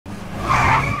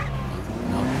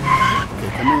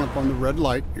up on the red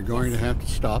light. You're going to have to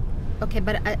stop. Okay,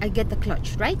 but I get the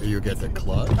clutch, right? You get the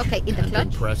clutch. Okay, in the and clutch.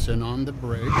 then press in on the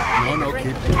brake. No, brake.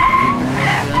 keep the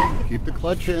clutch in. Keep the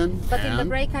clutch in. But in the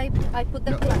brake, I put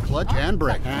the clutch. Clutch Oh. and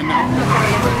brake. And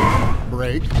now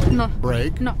brake. No.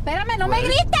 Brake. No, espérame, no Brake.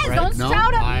 me grites. Brake. Don't No,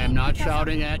 shout at me. I am not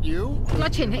shouting at you.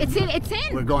 Clutch in. It's in. It's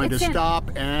in. We're going it's to in. stop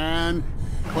and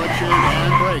clutch in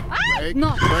and brake. Ah, Brake.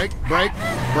 no. Brake. Brake.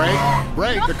 Brake.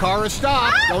 Brake. No. The car is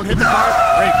stopped. Ah. Don't hit the car.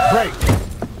 Brake.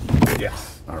 Brake.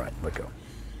 Yes. All right. Let go.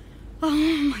 Oh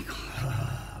my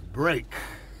God. Brake.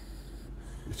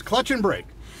 It's clutch and brake.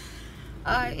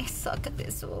 I suck at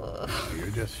this.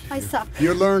 I suck.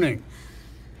 You're learning.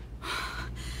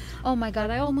 Oh my God,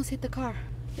 I almost hit the car.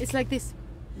 It's like this.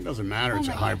 It doesn't matter. It's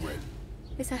a my God. hybrid.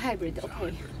 It's a hybrid, It's a okay.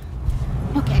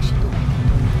 hybrid. Okay, I should do that.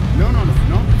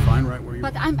 No. You're fine right where you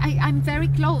But are. I'm very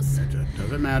close. It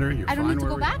doesn't matter. You're I don't fine need to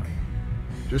go wherever back?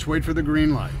 you are. Just wait for the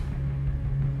green light.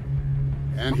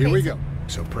 And here Okay, we so- go.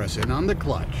 So press in on the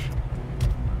clutch.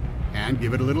 And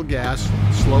give it a little gas.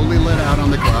 Slowly let out on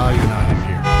the clutch. Oh, you're not in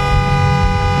gear.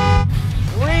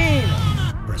 Green!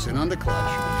 Press in on the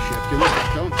clutch. Shift in the...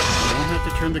 You don't have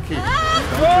to turn the key.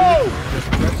 Whoa! Just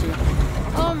press it.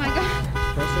 Oh my God.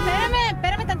 Press it.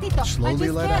 Espérame tantito. Slowly I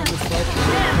just let can't. out the clutch.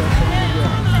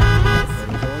 That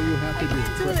is all you have to do.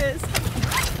 Do this.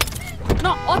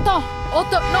 No, Otto,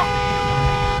 no.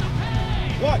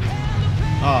 What?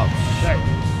 Oh, shit.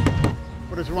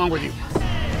 What is wrong with you?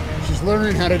 She's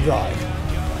learning how to drive.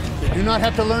 Did you not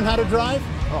have to learn how to drive?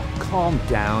 Oh, calm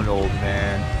down, old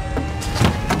man.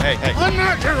 Hey. I'm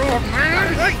not your old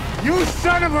man! Hey. You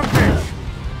son of a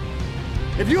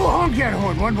bitch! If you honk that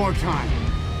horn one more time,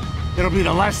 it'll be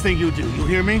the last thing you do. You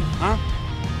hear me? Huh?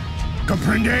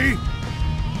 Comprende?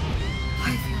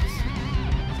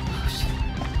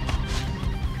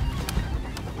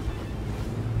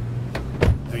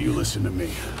 Now you listen to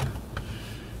me.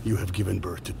 You have given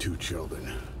birth to 2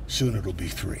 children. Soon it'll be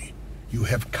 3. You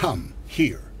have come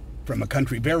here from a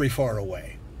country very far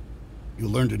away. You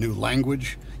learned a new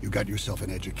language, you got yourself an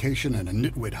education and a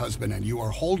nitwit husband, and you are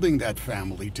holding that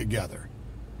family together.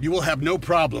 You will have no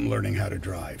problem learning how to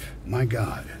drive. My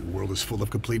God, the world is full of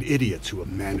complete idiots who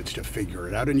have managed to figure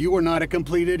it out, and you are not a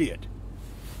complete idiot.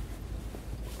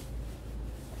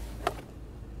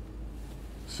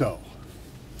 So,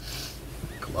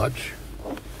 clutch,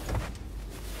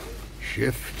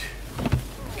 shift,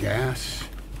 gas,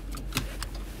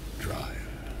 drive.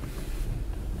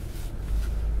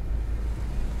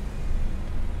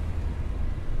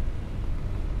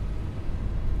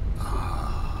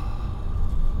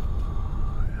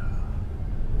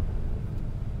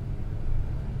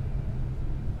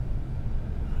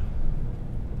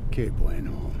 Que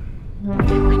bueno.